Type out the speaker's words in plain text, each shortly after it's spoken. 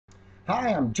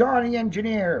Hi, I'm Johnny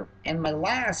Engineer, and my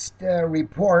last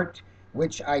report,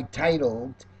 which I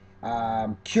titled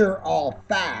Cure All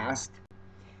Fast,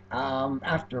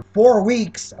 after 4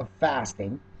 weeks of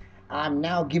fasting, I'm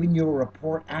now giving you a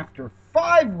report after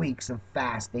 5 weeks of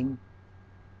fasting.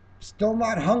 Still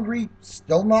not hungry,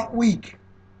 still not weak.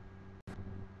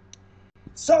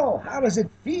 So, how does it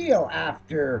feel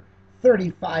after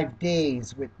 35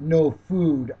 days with no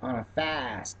food on a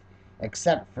fast?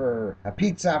 Except for a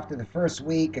pizza after the first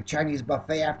week, a Chinese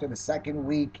buffet after the second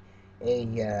week,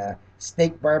 a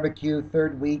steak barbecue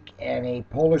third week, and a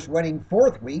Polish wedding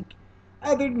fourth week.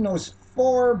 Other than those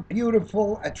four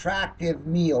beautiful, attractive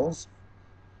meals,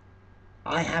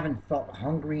 I haven't felt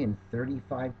hungry in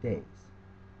 35 days.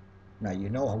 Now, you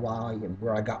know why and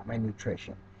where I got my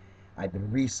nutrition. I've been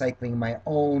recycling my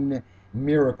own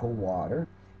miracle water,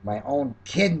 my own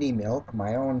kidney milk,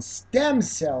 my own stem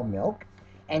cell milk,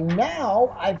 and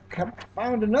now I've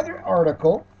found another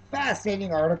article,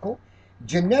 fascinating article,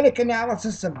 genetic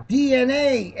analysis of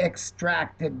DNA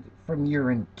extracted from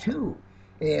urine too.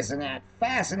 Isn't that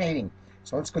fascinating?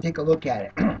 So let's go take a look at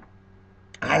it.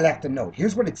 I left a note.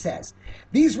 Here's what it says.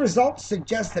 These results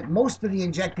suggest that most of the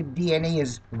injected DNA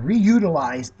is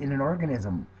reutilized in an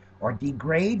organism or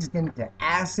degrades into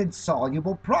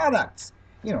acid-soluble products.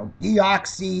 You know,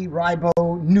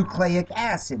 deoxyribonucleic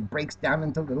acid breaks down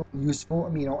into little useful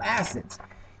amino acids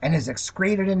and is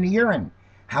excreted in the urine.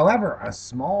 However, a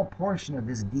small portion of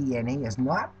this DNA is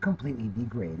not completely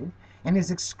degraded and is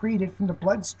excreted from the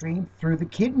bloodstream through the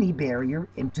kidney barrier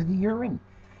into the urine.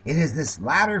 It is this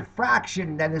latter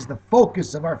fraction that is the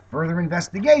focus of our further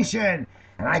investigation.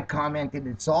 And I commented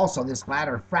it's also this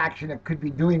latter fraction that could be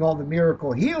doing all the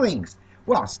miracle healings.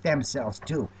 Well, stem cells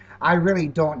too. I really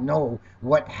don't know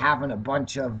what having a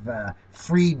bunch of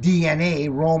free DNA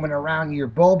roaming around your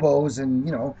bobos and,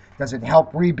 does it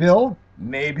help rebuild?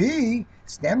 Maybe.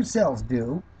 Stem cells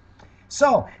do.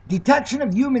 So, detection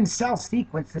of human cell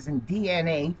sequences in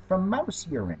DNA from mouse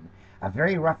urine. A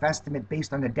very rough estimate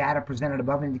based on the data presented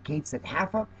above indicates that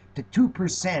half up to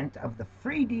 2% of the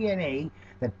free DNA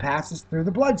that passes through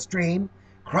the bloodstream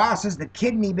crosses the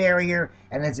kidney barrier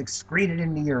and is excreted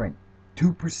in the urine.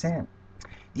 2%.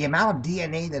 The amount of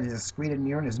DNA that is excreted in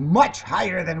the urine is much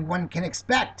higher than one can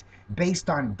expect based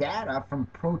on data from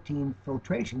protein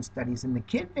filtration studies in the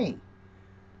kidney.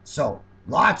 So,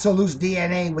 lots of loose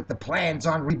DNA with the plans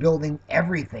on rebuilding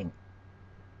everything.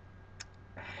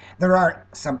 There are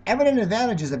some evident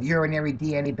advantages of urinary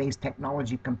DNA-based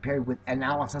technology compared with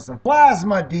analysis of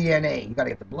plasma DNA. You got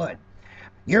to get the blood.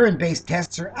 Urine-based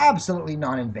tests are absolutely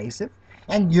non-invasive,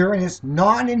 and urine is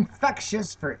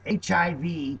non-infectious for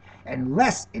HIV and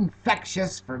less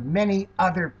infectious for many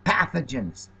other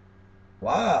pathogens.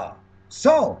 Wow.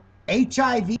 So,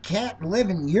 HIV can't live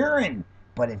in urine,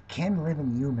 but it can live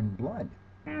in human blood.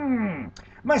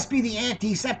 Must be the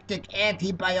antiseptic,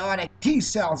 antibiotic T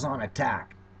cells on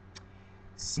attack.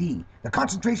 C. The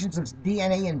concentrations of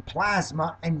DNA in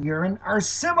plasma and urine are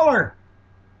similar,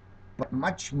 but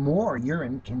much more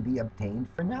urine can be obtained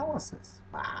for analysis.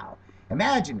 Wow.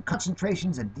 Imagine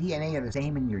concentrations of DNA are the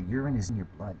same in your urine as in your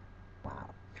blood.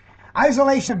 Wow.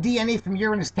 Isolation of DNA from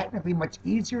urine is technically much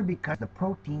easier because the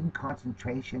protein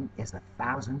concentration is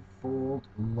 1,000-fold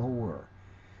lower.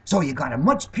 So you got a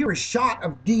much purer shot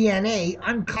of DNA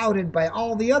unclouded by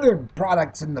all the other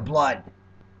products in the blood.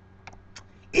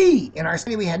 E. In our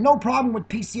study, we had no problem with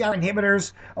PCR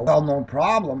inhibitors, a well-known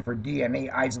problem for DNA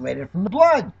isolated from the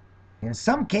blood. In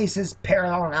some cases,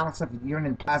 parallel analysis of urine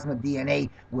and plasma DNA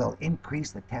will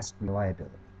increase the test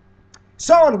reliability.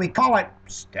 So, do we call it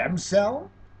stem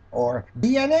cell or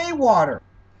DNA water?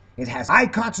 It has high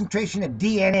concentration of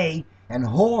DNA and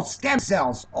whole stem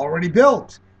cells already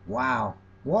built. Wow,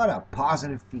 what a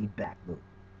positive feedback loop.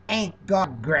 Ain't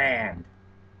God grand?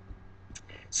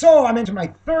 So I'm into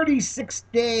my 36th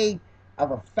day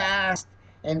of a fast,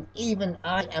 and even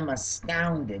I am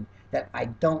astounded that I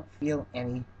don't feel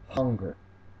any hunger.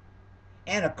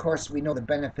 And of course, we know the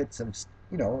benefits of,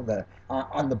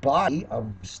 on the body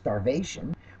of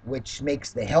starvation, which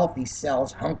makes the healthy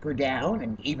cells hunker down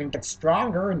and even get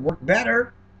stronger and work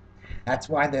better. That's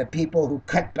why the people who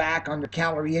cut back on their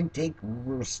calorie intake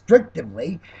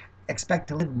restrictively expect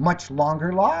to live much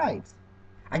longer lives.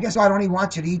 I guess I don't even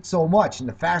want you to eat so much, and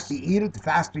the faster you eat it, the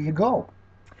faster you go.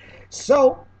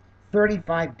 So,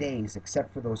 35 days,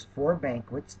 except for those 4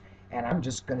 banquets, and I'm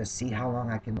just going to see how long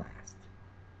I can last.